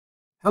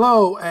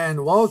Hello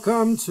and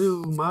welcome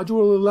to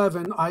Module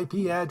 11,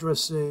 IP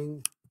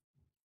addressing.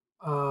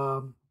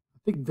 I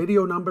think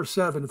video number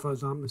 7, if I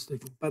was not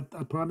mistaken. But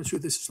I promise you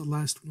this is the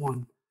last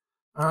one.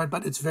 All right,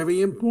 but it's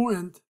very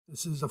important.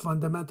 This is a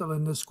fundamental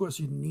in this course.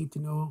 You need to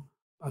know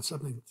about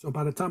something. So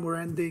by the time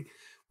we're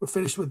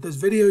finished with this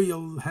video,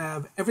 you'll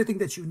have everything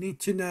that you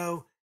need to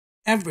know,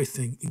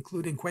 everything,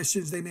 including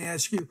questions they may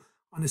ask you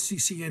on a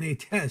CCNA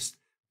test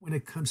when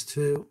it comes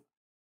to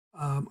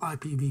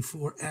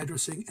IPv4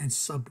 addressing and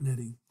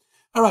subnetting.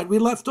 All right, we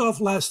left off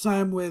last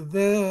time with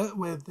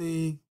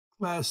the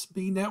Class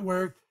B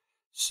network.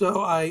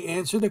 So I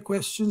answered the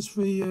questions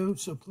for you.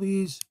 So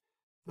please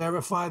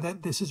verify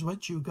that this is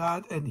what you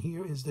got, and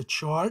here is the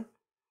chart.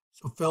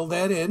 So fill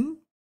that in,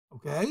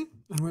 okay?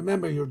 And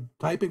remember, you're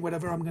typing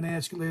whatever I'm going to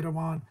ask you later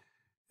on.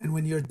 And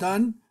when you're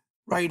done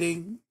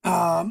writing,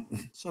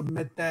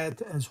 submit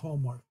that as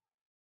homework.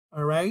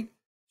 All right?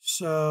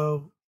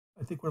 So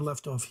I think we're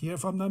left off here,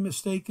 if I'm not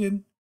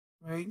mistaken,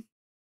 right?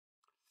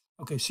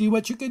 Okay, see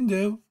what you can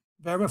do.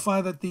 Verify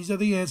that these are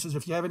the answers.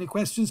 If you have any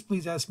questions,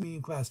 please ask me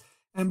in class.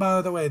 And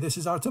by the way, this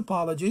is our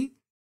topology.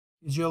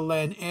 Is your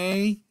LAN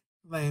A,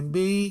 LAN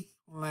B,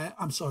 LAN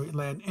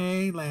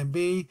A, LAN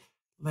B,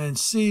 LAN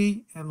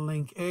C, and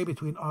link A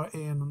between RA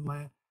and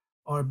LAN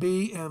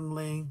RB, and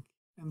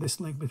this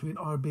link between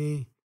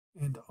RB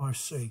and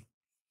RC.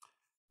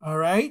 All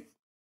right?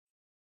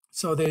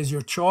 So there's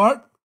your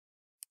chart.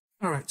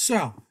 All right,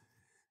 so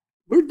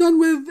we're done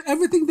with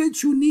everything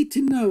that you need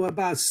to know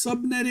about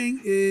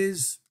subnetting.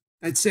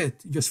 That's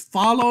it. Just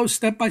follow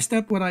step by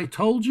step what I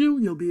told you.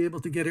 You'll be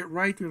able to get it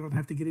right. You don't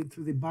have to get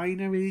into the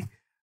binary.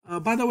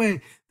 By the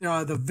way, there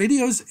are the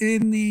videos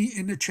in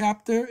the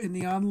chapter in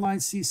the online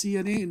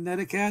CCNA in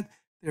Neticat.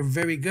 They're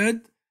very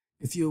good.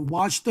 If you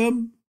watch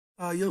them,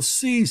 you'll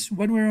see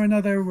one way or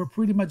another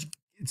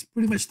it's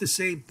pretty much the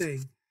same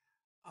thing.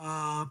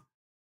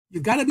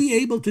 You got to be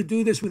able to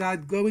do this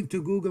without going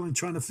to Google and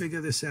trying to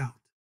figure this out.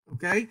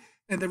 Okay?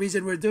 And the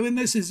reason we're doing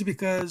this is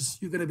because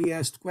you're going to be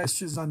asked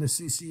questions on the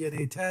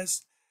CCNA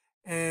test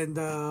and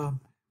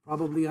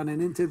probably on an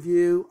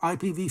interview.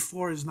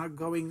 IPv4 is not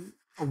going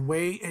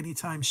away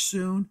anytime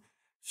soon.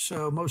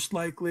 So most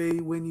likely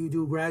when you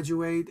do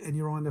graduate and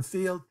you're on the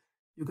field,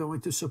 you're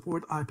going to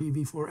support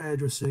IPv4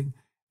 addressing.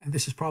 And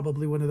this is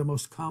probably one of the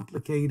most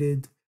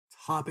complicated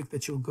topics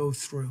that you'll go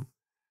through.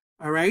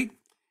 All right?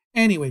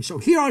 Anyway, so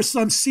here are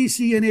some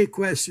CCNA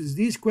questions.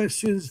 These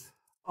questions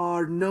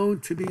are known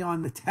to be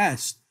on the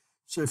test.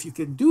 So if you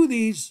can do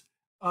these,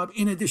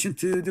 in addition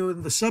to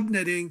doing the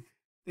subnetting,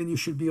 then you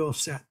should be all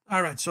set.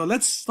 All right, so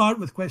let's start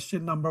with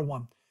question number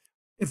 1.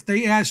 If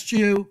they asked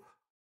you,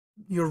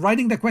 you're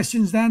writing the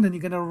questions down, then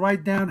you're going to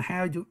write down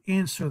how you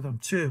answer them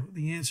too,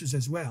 the answers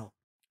as well.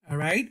 All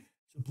right,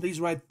 so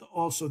please write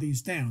also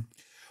these down.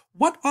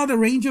 What are the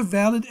range of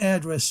valid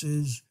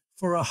addresses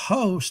for a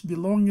host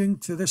belonging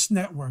to this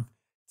network,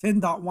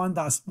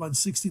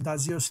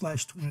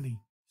 10.1.160.0/20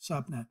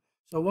 subnet?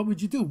 So what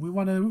would you do? We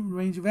want a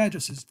range of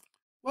addresses.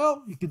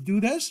 Well, you could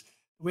do this.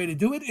 The way to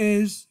do it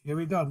is, here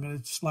we go. I'm going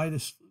to slide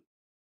this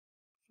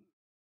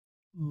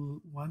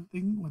one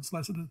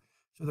slide. So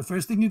the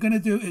first thing you're going to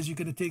do is you're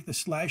going to take the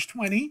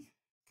 /20,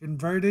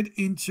 convert it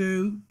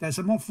into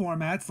decimal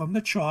format from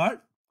the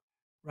chart,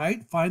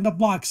 right? Find the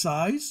block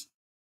size.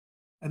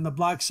 And the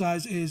block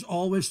size is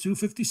always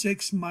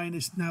 256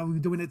 minus, now we're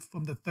doing it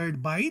from the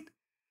third byte.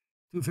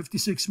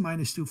 256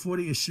 minus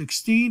 240 is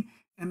 16.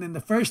 And then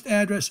the first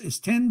address is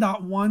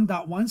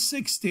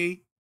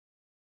 10.1.160,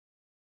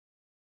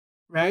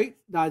 right?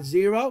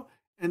 .0.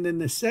 And then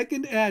the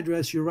second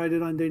address, you write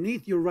it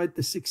underneath, you write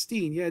the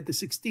 16. You add the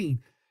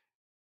 16.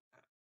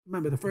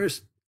 Remember, the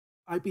first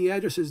IP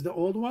address is the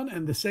old one,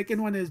 and the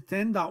second one is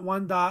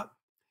 10.1.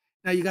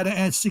 Now you got to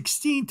add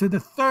 16 to the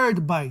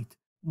third byte.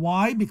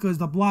 Why? Because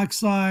the block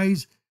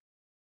size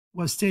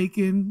was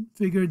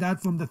figured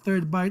out from the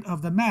third byte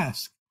of the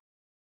mask.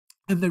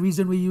 And the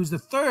reason we use the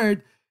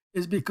third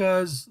is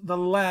because the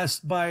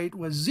last byte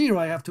was 0.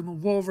 I have to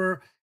move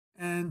over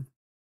and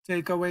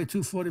take away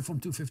 240 from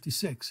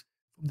 256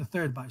 from the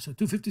third byte. So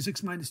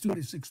 256 minus 2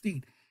 is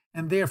 16.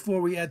 And therefore,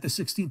 we add the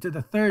 16 to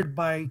the third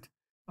byte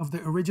of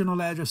the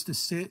original address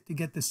to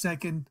get the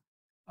second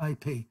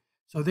IP.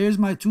 So there's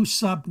my 2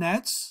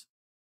 subnets.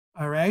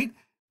 All right.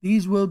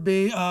 These will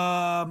be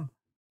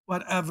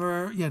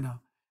whatever,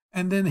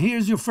 And then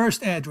here's your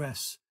first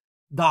address,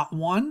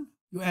 .1.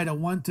 You add a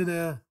 1 to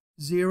the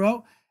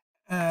 0.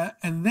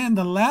 And then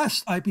the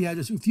last IP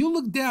address, if you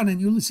look down and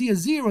you see a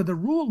 0, the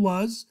rule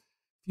was,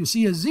 if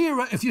you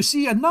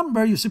see a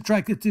number, you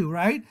subtract the 2,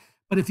 right?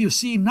 But if you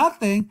see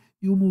nothing,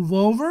 you move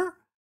over,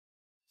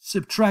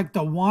 subtract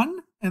the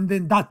 1, and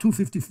then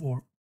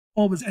 .254.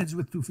 Always ends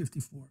with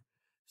 254.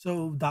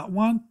 So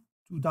 .1,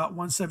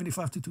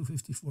 2.175 to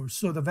 254.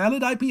 So the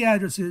valid IP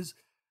addresses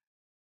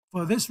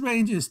for this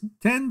range is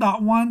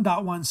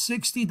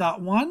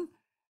 10.1.160.1,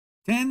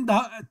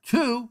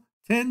 10.2,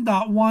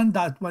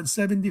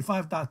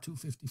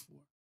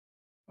 10.1.175.254.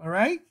 All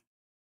right?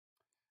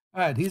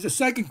 All right, here's a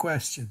second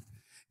question.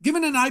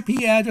 Given an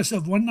IP address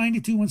of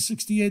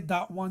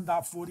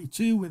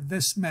 192.168.1.42 with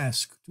this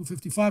mask,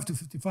 255,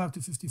 255,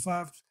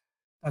 255,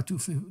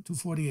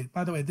 248.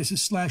 By the way, this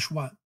is slash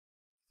what?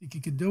 Think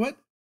you can do it?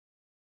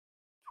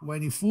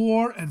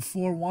 24 and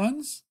 4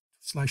 ones,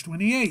 slash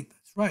 28.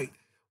 That's right.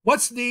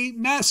 What's the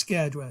mask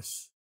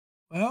address?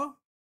 Well,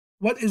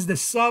 what is the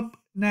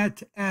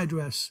subnet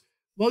address?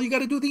 Well, you got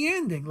to do the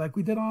ANDing like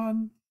we did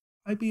on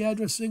IP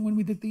addressing when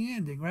we did the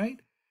ANDing,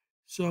 right?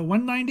 So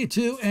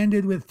 192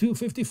 ended with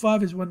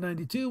 255 is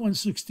 192.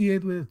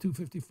 168 with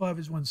 255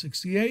 is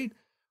 168.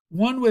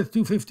 1 with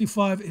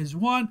 255 is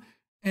 1.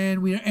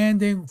 And we are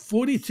ending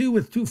 42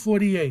 with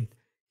 248.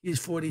 Is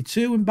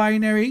 42 in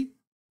binary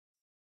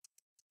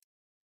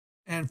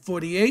and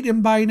 48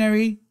 in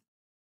binary.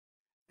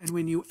 And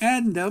when you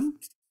add them,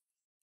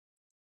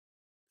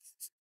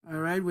 all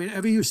right,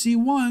 whenever you see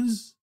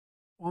ones,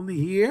 only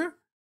here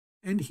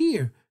and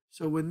here.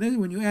 So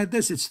when you add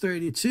this, it's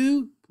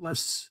 32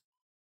 plus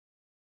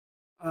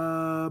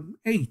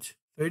 8.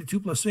 32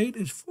 plus 8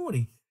 is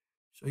 40.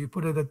 So you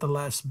put it at the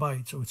last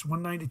byte. So it's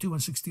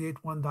 192.168,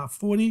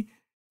 1.40,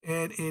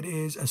 and it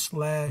is a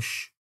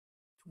slash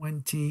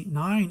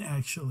 29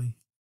 actually.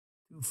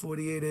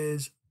 248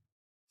 is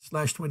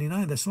slash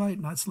 29. That's right,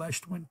 not slash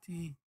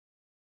 28.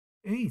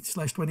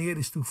 Slash 28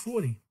 is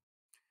 240.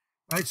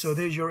 Right, so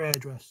there's your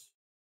address.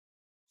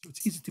 So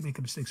it's easy to make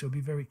a mistake, so be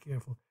very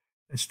careful.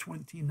 That's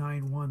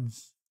 29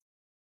 ones,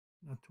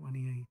 not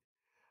 28.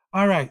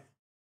 All right,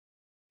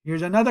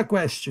 here's another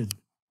question.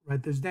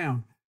 Write this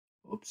down.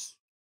 Oops.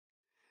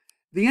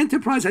 The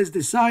enterprise has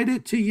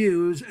decided to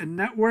use a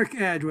network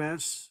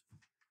address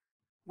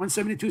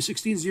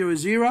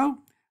 172.16.0.0.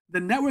 The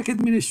network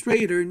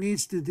administrator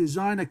needs to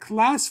design a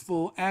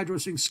classful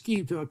addressing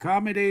scheme to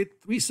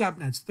accommodate 3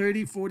 subnets,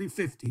 30, 40,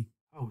 50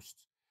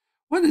 hosts.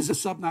 What is a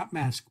subnet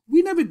mask?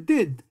 We never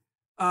did,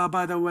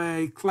 by the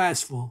way,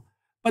 classful.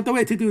 But the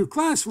way to do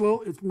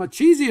classful, it's much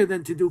easier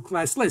than to do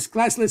classless.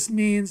 Classless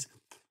means,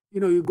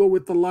 you go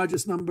with the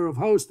largest number of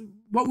hosts,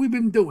 what we've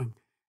been doing,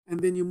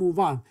 and then you move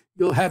on.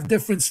 You'll have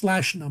different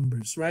slash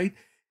numbers, right?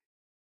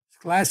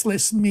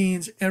 Classless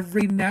means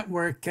every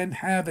network can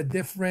have a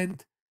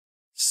different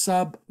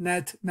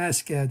subnet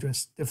mask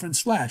address, different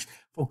slash.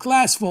 For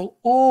classful,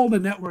 all the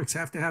networks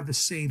have to have the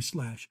same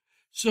slash.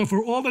 So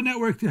for all the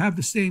network to have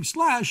the same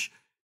slash,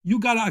 you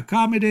got to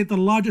accommodate the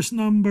largest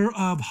number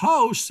of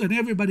hosts, and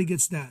everybody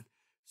gets that.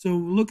 So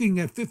looking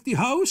at 50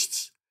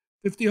 hosts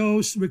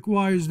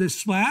requires this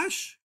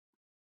slash.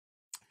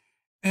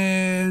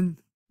 And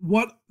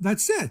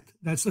that's it.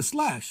 That's the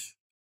slash,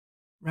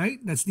 right?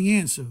 That's the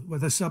answer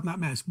with a subnet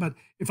mask. But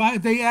if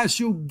they ask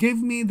you,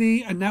 give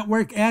me a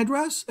network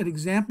address, an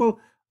example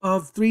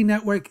of 3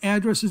 network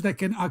addresses that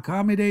can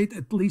accommodate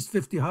at least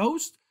 50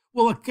 hosts,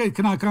 well, it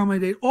can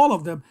accommodate all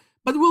of them,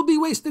 but we'll be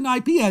wasting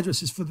IP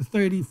addresses for the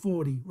 30,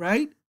 40,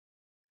 right?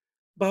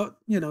 But,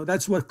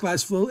 that's what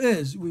classful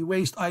is. We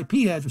waste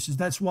IP addresses.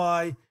 That's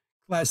why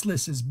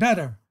classless is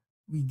better.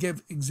 We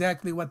give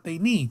exactly what they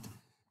need.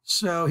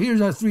 So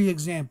here's our 3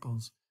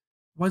 examples.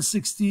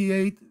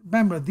 168.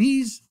 Remember,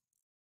 the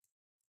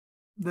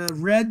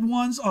red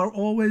ones are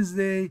always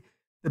the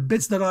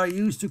bits that are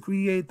used to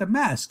create the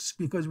masks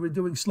because we're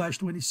doing slash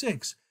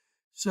 26.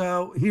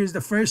 So here's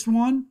the first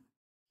one.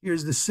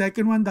 Here's the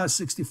second one,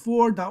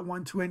 .64,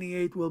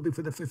 .128 will be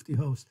for the 50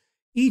 hosts.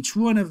 Each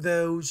one of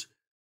those,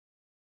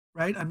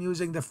 right, I'm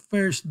using the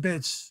first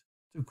bits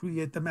to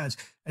create the mask.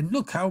 And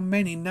look how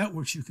many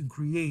networks you can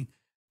create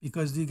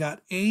because you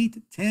got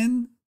 8,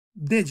 10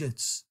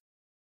 digits,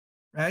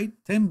 right?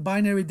 10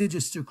 binary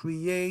digits to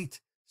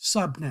create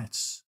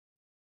subnets,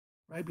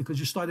 right? Because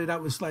you started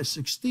out with slash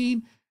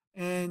 16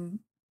 and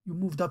you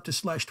moved up to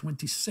slash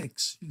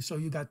 26. So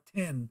you got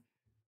 10.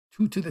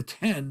 2 to the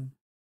 10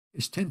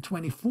 is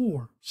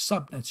 1024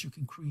 subnets you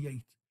can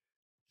create.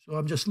 So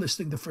I'm just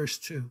listing the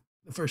first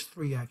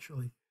 3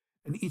 actually.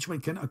 And each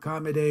one can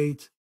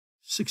accommodate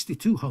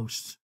 62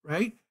 hosts,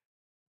 right?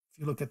 If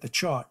you look at the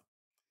chart.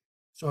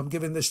 So I'm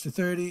giving this to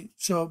 30.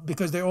 So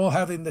because they're all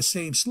having the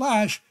same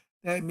slash,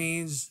 that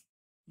means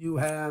you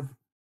have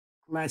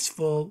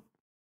classful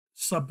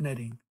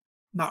subnetting.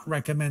 Not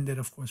recommended,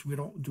 of course. We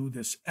don't do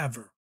this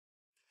ever.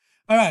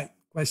 All right,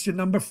 question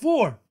number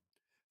 4.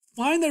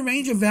 Find the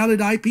range of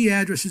valid IP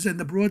addresses and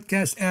the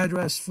broadcast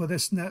address for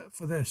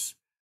this.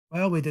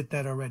 Well, we did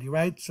that already,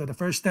 right? So the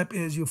first step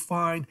is you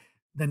find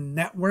the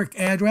network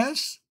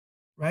address,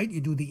 right? You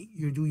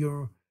do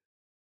your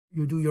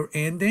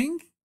ANDing,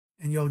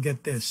 and you'll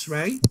get this,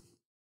 right?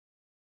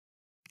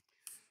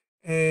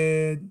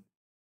 And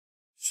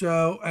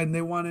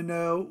they want to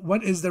know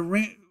what is the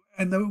range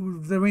and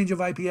the range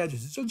of IP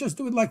addresses. So just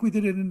do it like we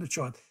did it in the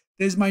chart.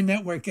 There's my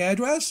network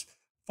address.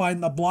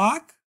 Find the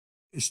block.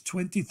 Is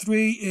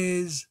 23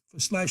 is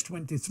for slash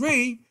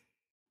 23,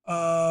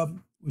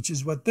 which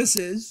is what this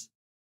is,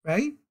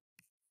 right?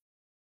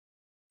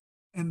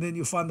 And then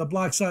you find the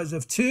block size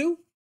of 2.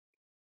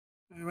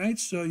 All right,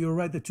 so you'll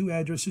write the 2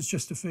 addresses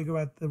just to figure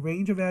out the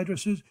range of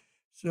addresses.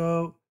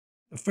 So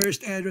the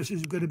first address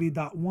is going to be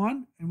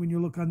 .1, and when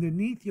you look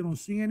underneath, you don't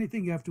see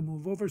anything. You have to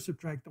move over,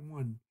 subtract the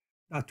 1.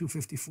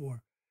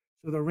 .254.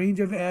 So the range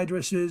of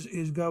addresses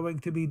is going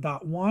to be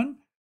 .1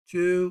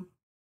 to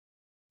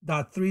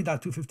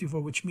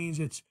 .3.254, which means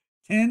it's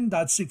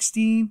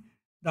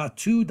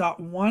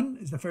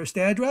 10.16.2.1 is the first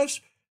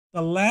address.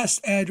 The last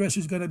address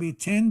is going to be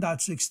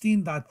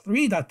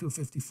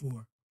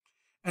 10.16.3.254.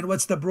 And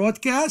what's the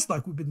broadcast?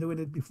 Like we've been doing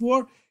it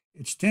before,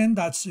 it's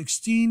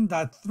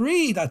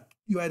 10.16.3.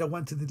 You add a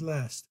 1 to the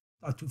last,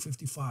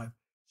 .255.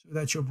 So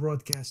that's your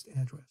broadcast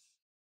address.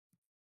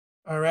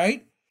 All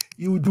right?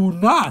 You do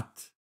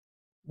not,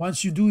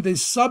 once you do the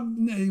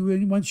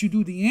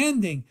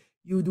ending,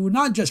 you do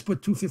not just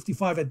put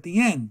 255 at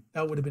the end.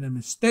 That would have been a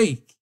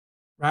mistake,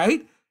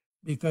 right?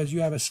 Because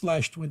you have a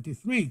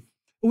 /23.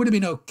 It would have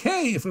been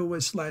okay if it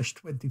was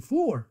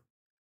 /24.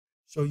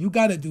 So you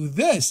got to do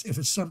this if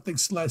it's something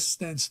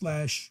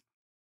 /,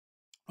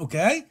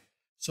 okay?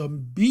 So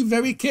be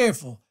very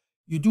careful.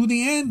 You do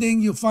the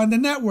ending, you find the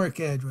network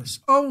address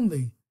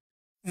only.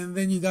 And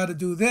then you got to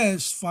do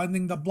this,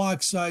 finding the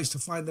block size to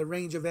find the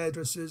range of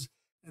addresses,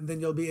 and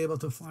then you'll be able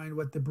to find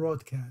what the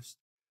broadcast.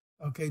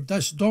 Okay,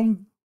 just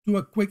don't do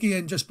a quickie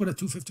and just put a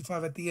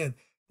 255 at the end.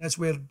 That's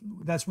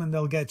when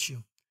they'll get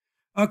you.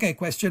 Okay,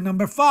 question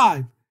number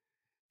 5.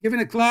 Given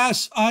a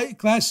Class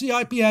C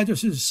IP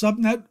address is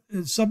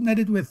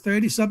subnetted with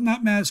 30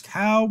 subnet masks,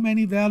 how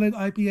many valid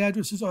IP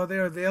addresses are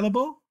there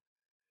available?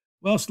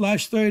 Well,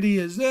 /30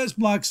 is this,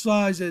 block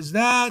size is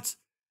that,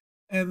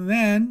 and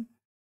then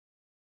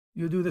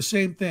you do the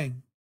same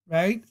thing,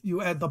 right?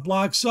 You add the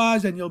block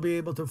size and you'll be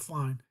able to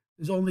find.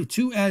 There's only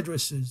 2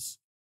 addresses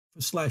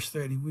for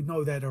 /30. We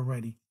know that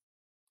already.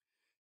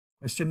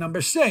 Question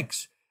number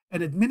 6.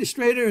 An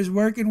administrator is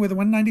working with a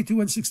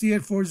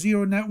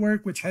 192.168.40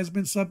 network, which has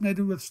been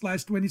subnetted with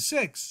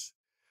 /26.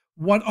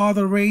 What are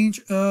the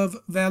range of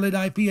valid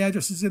IP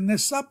addresses in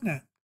this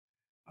subnet?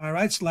 All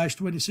right,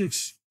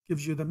 /26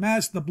 gives you the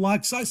mask, the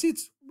block size. See,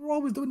 we're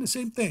always doing the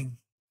same thing.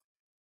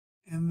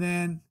 And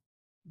then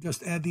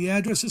just add the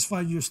addresses,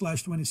 find your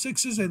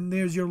 /26s, and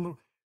there's your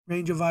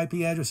range of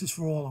IP addresses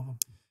for all of them.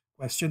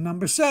 Question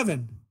number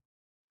 7.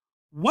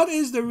 What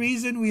is the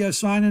reason we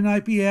assign an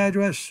IP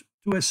address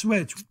to a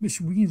switch,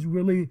 which means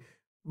really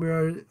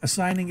we're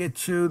assigning it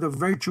to the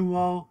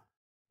virtual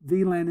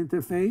VLAN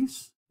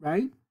interface,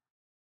 right?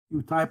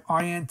 You type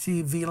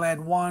INT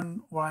VLAN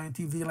 1 or INT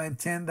VLAN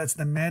 10, that's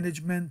the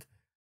management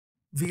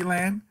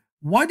VLAN.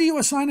 Why do you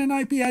assign an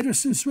IP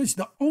address to a switch?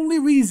 The only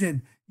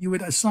reason you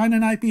would assign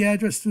an IP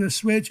address to the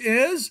switch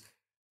is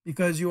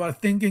because you are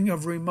thinking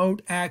of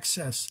remote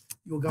access.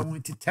 You're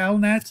going to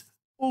Telnet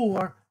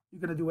or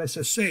you're going to do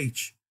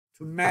SSH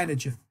to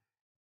manage it,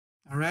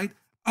 all right?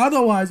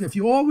 Otherwise, if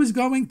you're always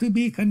going to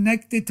be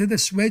connected to the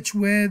switch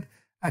with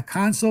a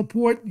console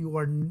port, you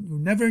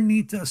never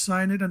need to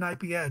assign it an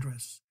IP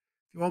address.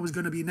 You're always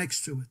going to be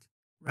next to it,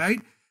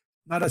 right?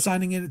 Not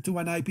assigning it to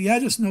an IP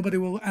address, nobody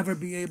will ever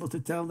be able to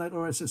Telnet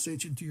or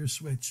SSH into your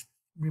switch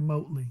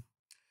remotely.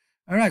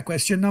 All right,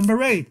 question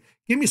number 8.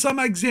 Give me some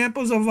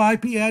examples of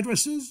IP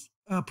addresses.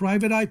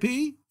 Private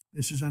IP.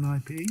 This is an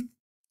IP.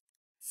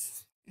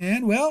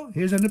 And, well,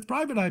 here's a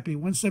private IP,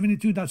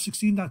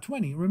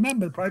 172.16.20.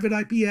 Remember, private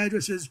IP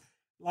addresses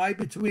lie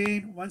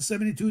between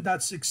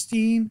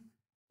 172.16,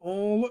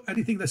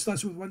 anything that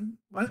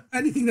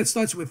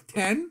starts with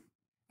 10,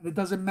 and it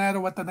doesn't matter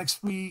what the next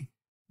 3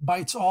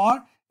 bytes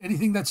are.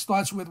 Anything that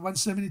starts with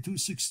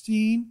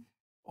 172.16,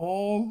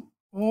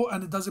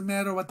 and it doesn't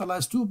matter what the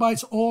last 2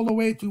 bytes, all the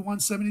way to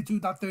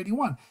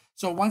 172.31.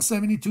 So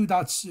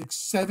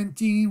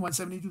 172.17,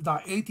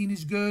 172.18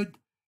 is good.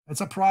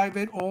 That's a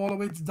private all the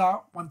way to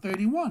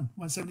 .131,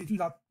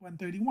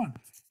 172.131.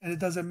 And it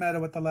doesn't matter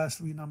what the last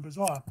 3 numbers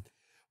are.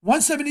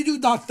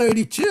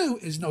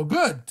 172.32 is no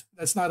good.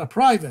 That's not a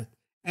private.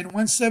 And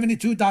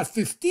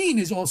 172.15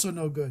 is also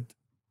no good,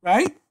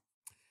 right?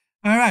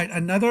 All right,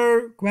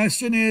 another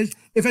question is,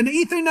 if an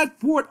Ethernet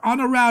port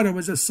on a router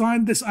was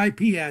assigned this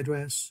IP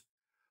address,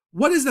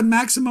 what is the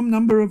maximum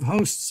number of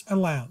hosts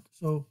allowed?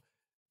 So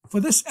for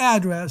this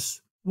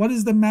address, what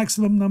is the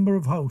maximum number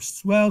of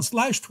hosts? Well,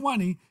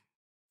 /20,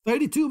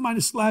 32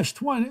 minus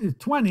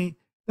 /20,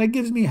 that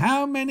gives me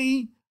how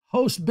many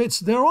host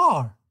bits there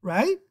are,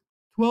 right?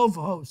 12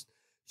 hosts.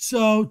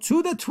 So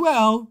to the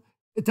 12,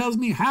 it tells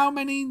me how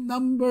many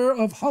number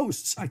of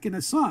hosts I can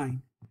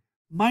assign.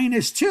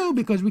 Minus 2,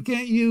 because we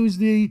can't use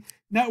the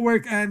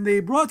network and the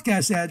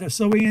broadcast address,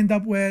 so we end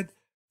up with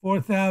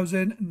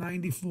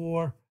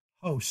 4,094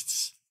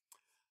 hosts.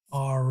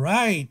 All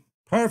right,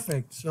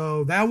 perfect.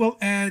 So that will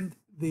end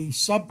the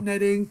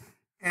subnetting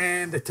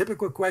and the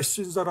typical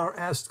questions that are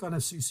asked on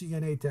a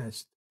CCNA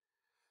test.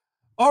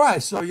 All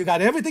right, so you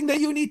got everything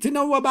that you need to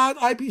know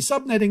about IP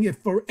subnetting. If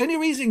for any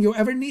reason you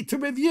ever need to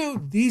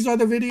review, these are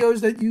the videos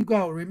that you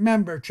go.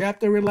 Remember,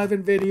 Chapter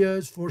 11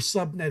 videos for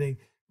subnetting.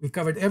 We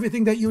covered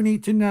everything that you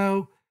need to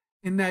know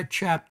in that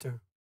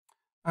chapter.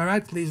 All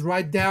right, please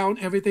write down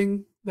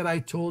everything that I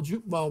told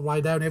you. Well,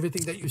 write down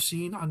everything that you've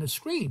seen on the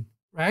screen,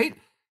 right?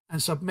 And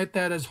submit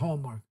that as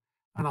homework.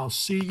 And I'll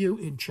see you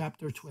in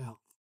Chapter 12.